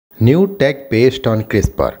New tech based on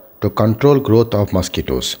CRISPR to control growth of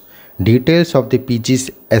mosquitoes. Details of the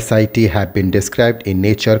pgSIT have been described in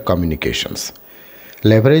Nature Communications.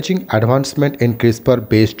 Leveraging advancement in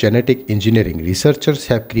CRISPR-based genetic engineering, researchers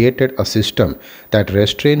have created a system that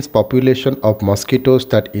restrains population of mosquitoes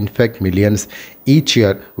that infect millions each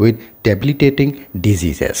year with debilitating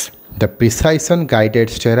diseases. The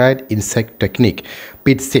precision-guided sterile insect technique,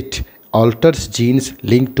 pgSIT, alters genes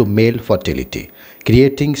linked to male fertility,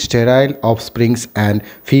 creating sterile offsprings and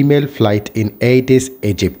female flight in Aedes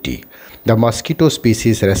aegypti, the mosquito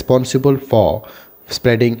species responsible for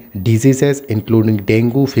spreading diseases including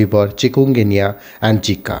dengue fever, chikungunya, and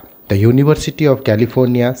Zika, the University of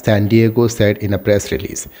California, San Diego said in a press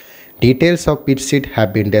release. Details of pgSIT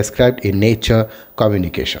have been described in Nature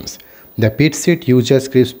Communications. The pgSIT uses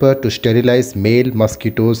CRISPR to sterilize male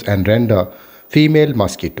mosquitoes and render female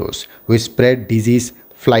mosquitoes, which spread disease,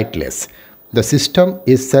 flightless. The system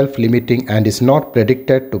is self-limiting and is not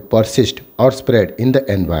predicted to persist or spread in the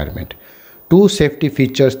environment. Two safety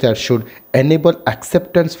features that should enable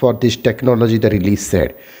acceptance for this technology, the release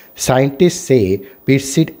said. Scientists say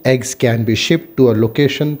pgSIT eggs can be shipped to a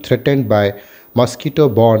location threatened by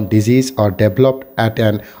mosquito-borne disease or developed at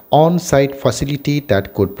an on-site facility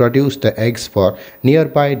that could produce the eggs for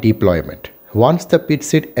nearby deployment. Once the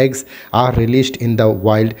pgSIT eggs are released in the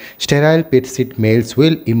wild, sterile pgSIT males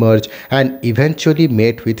will emerge and eventually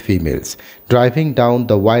mate with females, driving down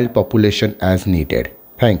the wild population as needed.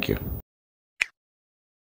 Thank you.